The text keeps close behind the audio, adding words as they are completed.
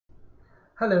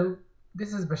Hello,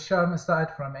 this is Bashar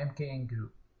Masaad from MKN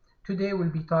Group. Today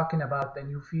we'll be talking about the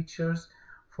new features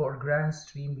for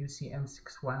Grandstream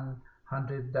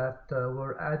UCM6100 that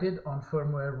were added on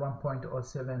firmware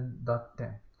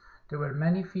 1.07.10. There were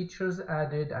many features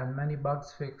added and many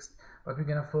bugs fixed, but we're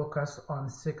going to focus on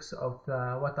 6 of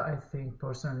what I think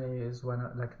personally is one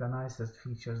of the nicest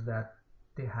features that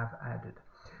they have added.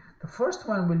 The first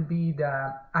one will be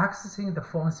the accessing the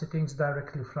phone settings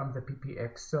directly from the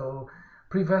PPX. So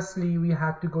previously we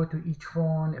had to go to each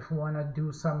phone if we want to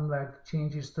do some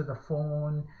changes to the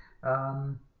phone,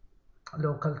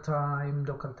 local time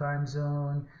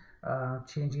zone,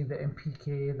 changing the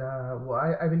MPK.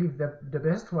 I believe the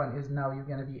best one is now you're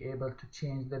going to be able to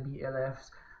change the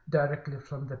BLFs directly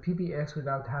from the PBX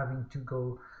without having to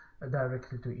go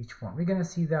directly to each phone. We're going to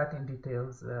see that in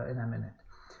details in a minute.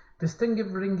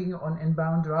 Distinctive ringing on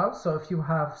inbound routes. So if you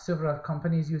have several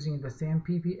companies using the same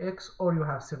PBX, or you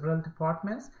have several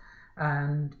departments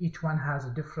and each one has a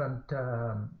different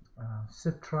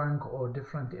SIP trunk or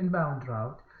different inbound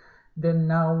route, then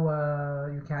now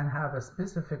you can have a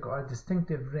specific or a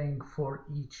distinctive ring for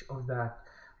each of that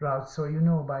route. So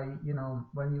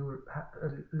when you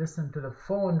listen to the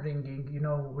phone ringing, you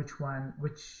know which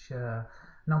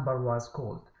number was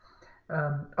called.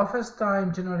 Office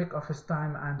time, generic office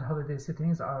time and holiday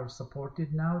settings are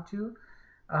supported now too.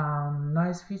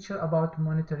 Nice feature about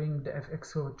monitoring the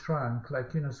FXO trunk,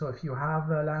 so if you have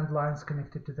landlines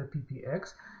connected to the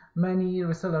PPX, many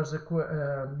resellers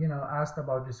asked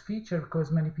about this feature because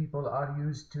many people are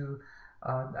used to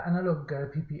the analog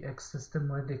PPX system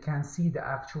where they can see the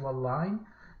actual line,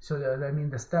 so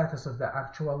the status of the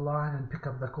actual line and pick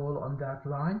up the call on that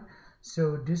line.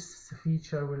 So this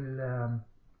feature will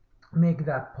make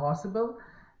that possible.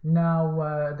 Now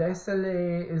the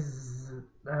SLA is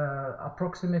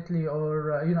approximately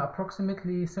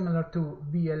similar to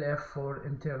BLF for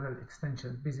internal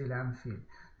extensions, busy LAN field.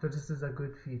 So this is a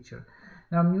good feature.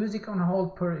 Now music on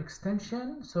hold per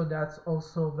extension, so that's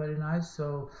also very nice.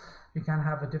 So you can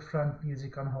have a different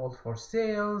music on hold for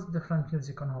sales, different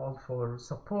music on hold for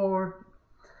support.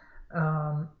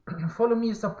 Follow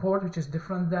me support, which is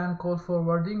different than call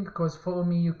forwarding, because follow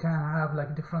me you can have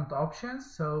different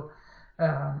options. So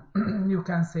you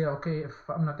can say, okay, if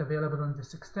I'm not available on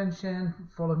this extension,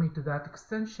 follow me to that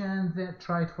extension, then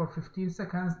try it for 15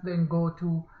 seconds, then go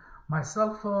to my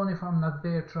cell phone. If I'm not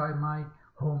there, try my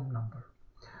home number.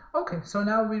 Okay, so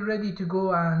now we're ready to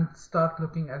go and start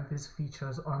looking at these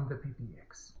features on the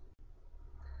PPX.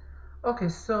 Okay,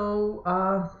 so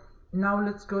now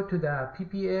let's go to the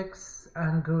PPX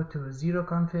and go to 0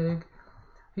 config.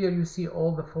 Here you see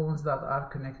all the phones that are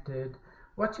connected.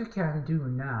 What you can do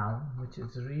now, which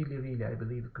is really I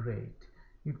believe great,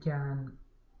 you can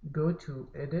go to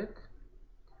edit,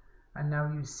 and now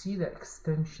you see the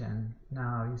extension.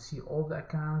 Now you see all the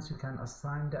accounts. You can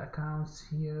assign the accounts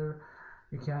here.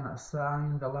 You can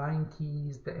assign the line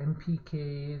keys, the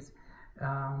MPKs,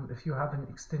 if you have an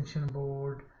extension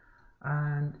board.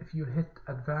 And if you hit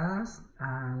advanced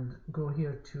and go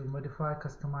here to modify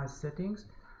customize settings,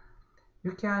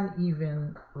 you can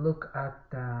even look at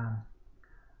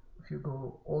if you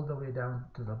go all the way down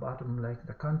to the bottom, like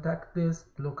the contact list,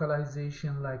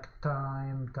 localization, like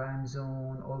time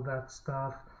zone, all that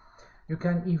stuff. You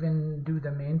can even do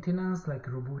the maintenance, like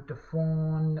reboot the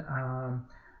phone,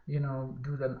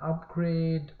 do an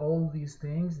upgrade, all these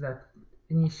things that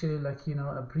initially,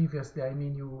 previously,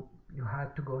 you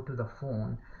had to go to the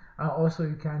phone. Also,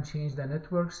 you can change the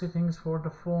network settings for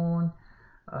the phone,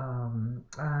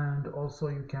 and also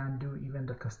you can do even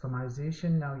the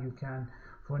customization. Now you can,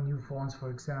 for new phones, for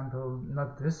example,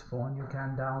 not this phone, you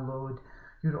can download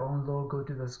your own logo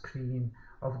to the screen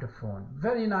of the phone.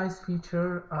 Very nice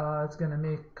feature. It's going to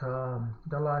make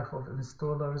the life of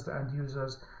installers and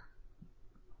users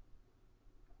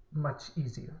much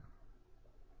easier.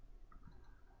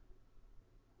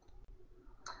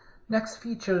 Next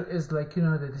feature is the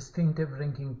distinctive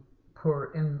ringing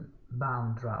per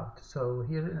inbound route. So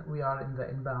here we are in the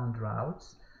inbound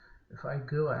routes. If I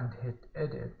go and hit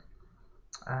edit,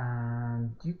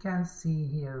 and you can see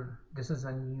here, this is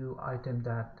a new item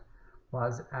that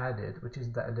was added, which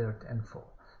is the alert info.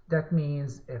 That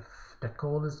means if the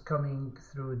call is coming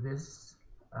through this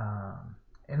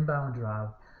inbound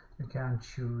route, you can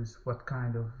choose what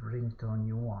kind of ringtone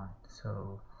you want.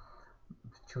 So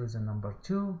choose a number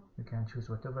 2, you can choose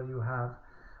whatever you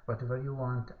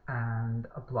want and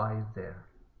apply it there.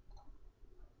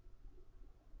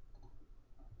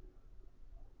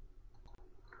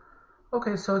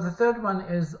 Okay, so the third one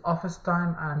is office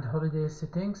time and holiday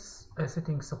settings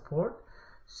support.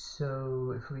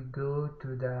 So if we go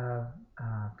to the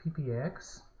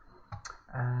PPX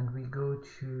and we go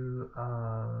to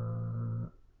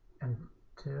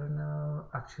internal,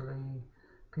 actually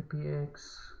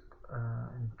PPX,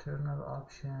 internal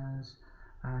options,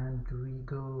 and we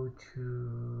go to,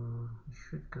 you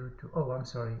should go to, oh I'm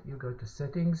sorry, you go to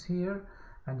settings here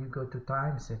and you go to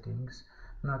time settings,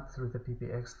 not through the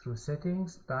PPX, through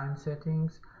settings, time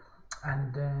settings,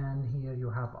 and then here you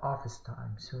have office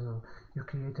time. So you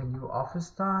create a new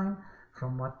office time,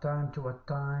 from what time to what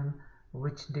time,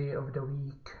 which day of the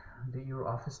week your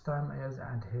office time is,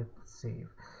 and hit save.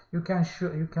 You can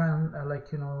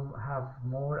like, you know, have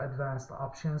more advanced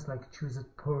options, like choose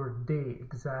it per day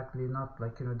exactly, not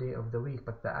like, you know, day of the week,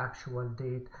 but the actual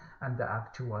date and the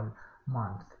actual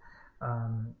month.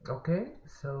 Okay,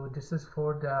 so this is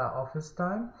for the office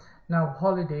time. Now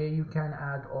holiday, you can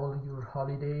add all your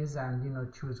holidays and, you know,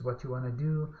 choose what you want to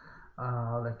do,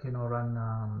 like, you know, run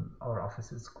our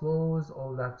office is closed,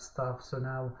 all that stuff. So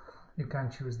now you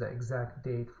can choose the exact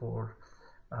date for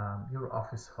your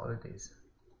office holidays.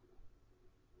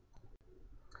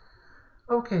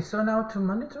 Okay, so now to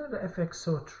monitor the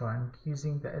FXO trunk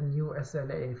using the new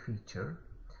SLA feature,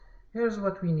 here's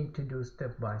what we need to do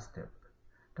step by step.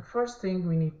 The first thing,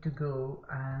 we need to go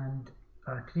and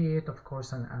create, of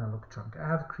course, an analog trunk. I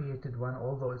have created one,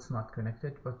 although it's not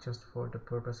connected, but just for the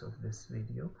purpose of this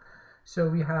video. So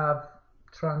we have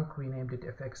trunk, we named it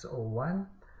FX01,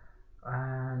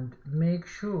 and make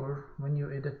sure when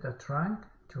you edit the trunk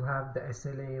to have the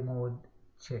SLA mode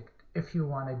checked if you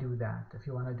want to do that, if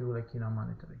you want to do, like, you know,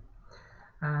 monitoring.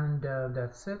 And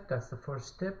that's it, that's the first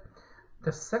step.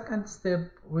 The second step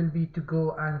will be to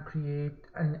go and create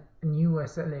a new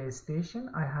SLA station.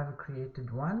 I have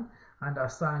created one and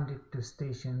assigned it to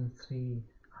station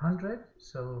 300.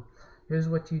 So here's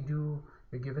what you do: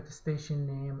 you give it a station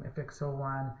name,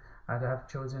 FX01. I have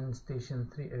chosen station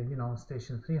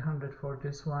station 300 for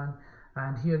this one.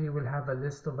 And here you will have a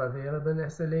list of available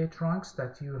SLA trunks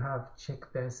that you have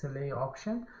checked the SLA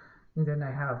option. And then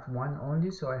I have one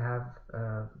only, so I have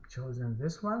chosen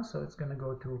this one, so it's going to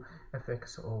go to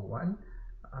FX01,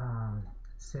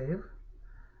 save.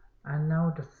 And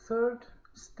now the third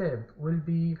step will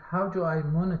be, how do I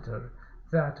monitor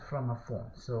that from a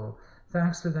phone? So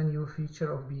thanks to the new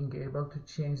feature of being able to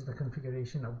change the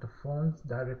configuration of the phones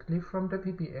directly from the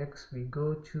PPX, we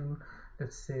go to,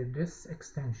 let's say, this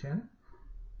extension,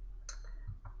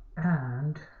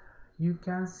 and you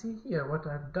can see here what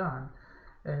I've done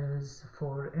is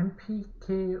for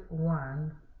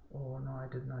MPK1, oh no, I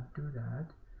did not do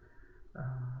that.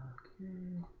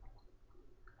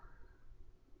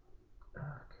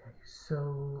 Okay,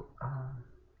 so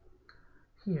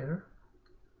here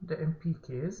the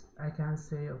MPKs, I can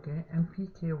say, okay,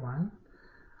 MPK1,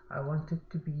 I want it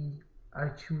to be, I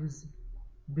choose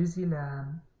busy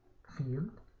LAN field,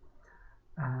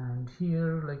 and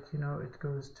here, like, you know, it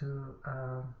goes to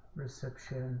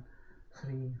reception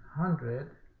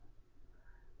 300.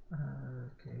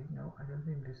 Okay, no, I don't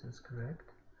think this is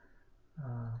correct.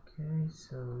 Okay,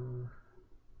 so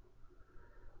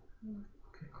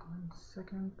okay, 1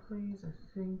 second please. I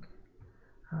think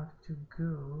I have to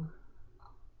go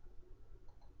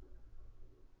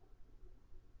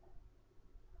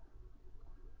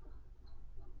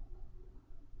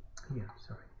here,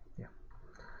 sorry. Yeah,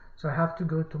 so I have to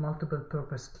go to multiple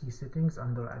purpose key settings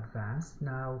under advanced.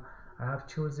 Now I have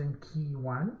chosen key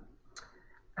 1,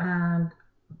 and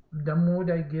the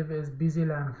mode I give is busy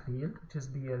LAN field, which is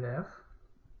BLF.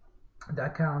 The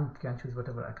account, you can choose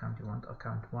whatever account you want,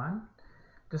 account 1.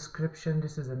 Description,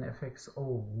 this is an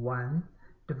FX01.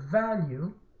 The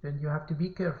value, then you have to be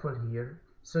careful here.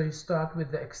 So you start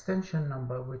with the extension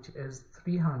number, which is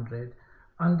 300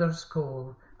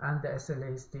 underscore and the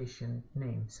SLA station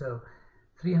name. So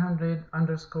 300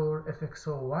 underscore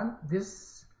FX01.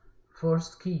 This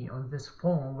first key on this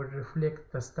phone will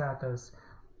reflect the status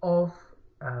of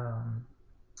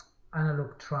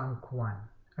analog trunk 1,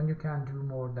 and you can do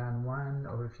more than one,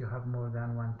 or if you have more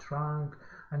than one trunk,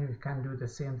 and you can do the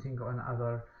same thing on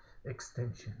other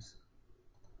extensions.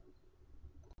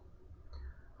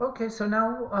 Okay, so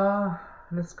now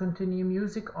let's continue.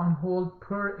 Music on hold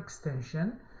per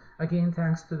extension. Again,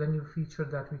 thanks to the new feature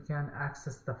that we can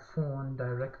access the phone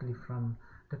directly from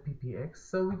the PPX.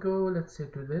 So we go, let's say,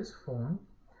 to this phone,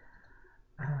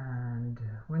 and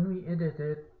when we edit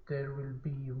it, there will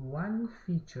be one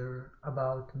feature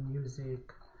about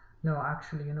music. No,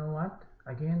 actually, you know what?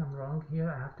 Again, I'm wrong here.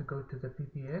 I have to go to the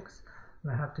PPX,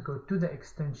 and I have to go to the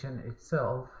extension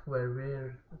itself,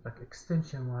 where like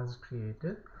extension was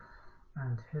created,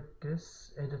 and hit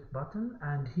this edit button.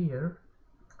 And here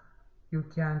you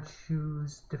can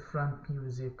choose different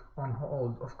music on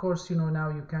hold. Of course, you know, now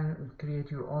you can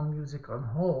create your own music on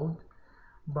hold,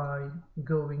 by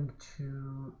going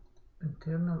to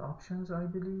internal options, I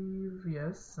believe,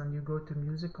 yes, and you go to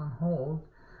music on hold,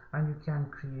 and you can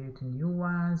create new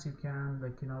ones. You can,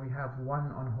 like, we have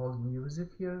one on hold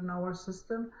music here in our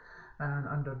system and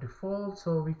under default,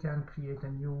 so we can create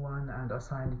a new one and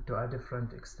assign it to a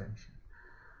different extension.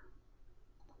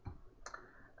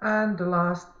 And the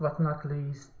last but not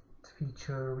least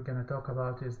feature we're going to talk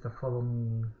about is the follow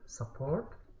me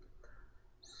support.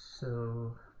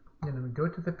 So we go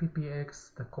to the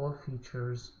PPX, the call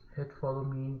features, hit follow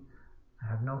me. I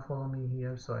have no follow me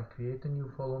here, so I create a new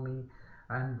follow me,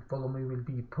 and follow me will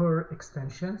be per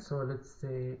extension. So let's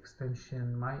say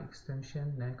extension, my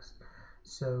extension, next.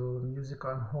 So music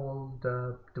on hold,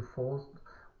 default,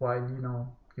 while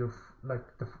you're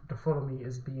like the follow me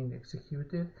is being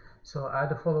executed. So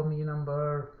add a follow me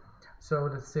number. So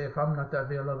let's say if I'm not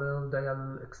available,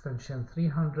 dial extension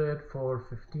 300 for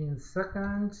 15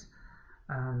 seconds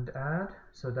and add.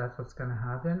 So that's what's going to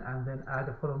happen, and then add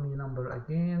a follow me number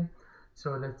again.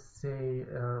 So let's say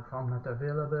if I'm not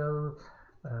available,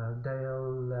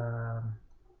 dial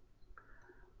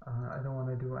I don't want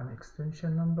to do an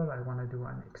extension number, I want to do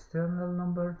an external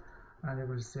number, and it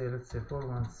will say, let's say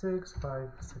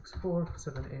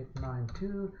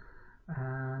 416-564-7892,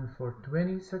 and for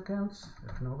 20 seconds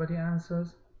if nobody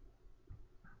answers.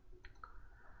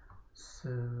 So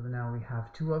now we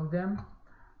have two of them,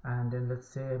 and then let's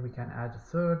say we can add a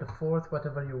third, a fourth,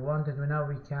 whatever you want, and now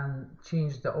we can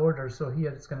change the order. So here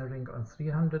it's going to ring on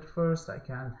 300 first. I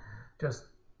can just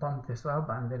pump this up,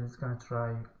 and then it's going to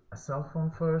try a cell phone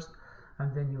first,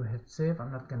 and then you hit save. I'm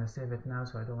not going to save it now,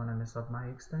 so I don't want to mess up my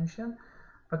extension,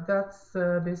 but that's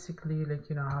basically, like,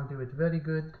 how to do it. Very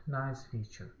good, nice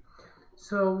feature.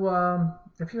 So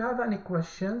if you have any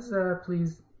questions,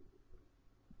 please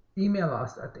email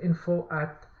us at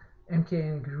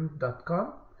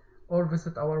info@mkngroup.com or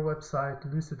visit our website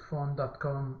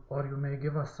lucidphone.com, or you may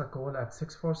give us a call at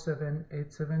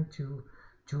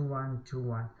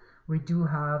 647-872-2121. We do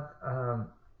have a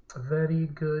very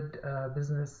good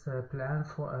business plan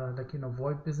for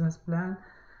VoIP business plan,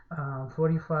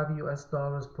 $45 US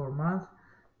per month.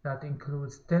 That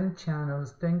includes 10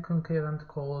 channels, 10 concurrent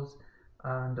calls,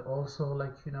 and also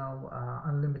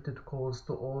unlimited calls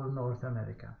to all North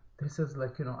America. This is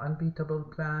unbeatable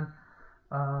plan.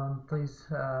 Please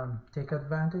take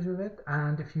advantage of it.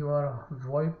 And if you are a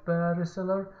VoIP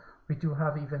reseller, we do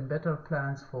have even better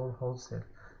plans for wholesale.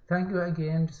 Thank you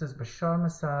again. This is Bashar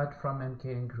Masad from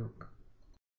MKN Group.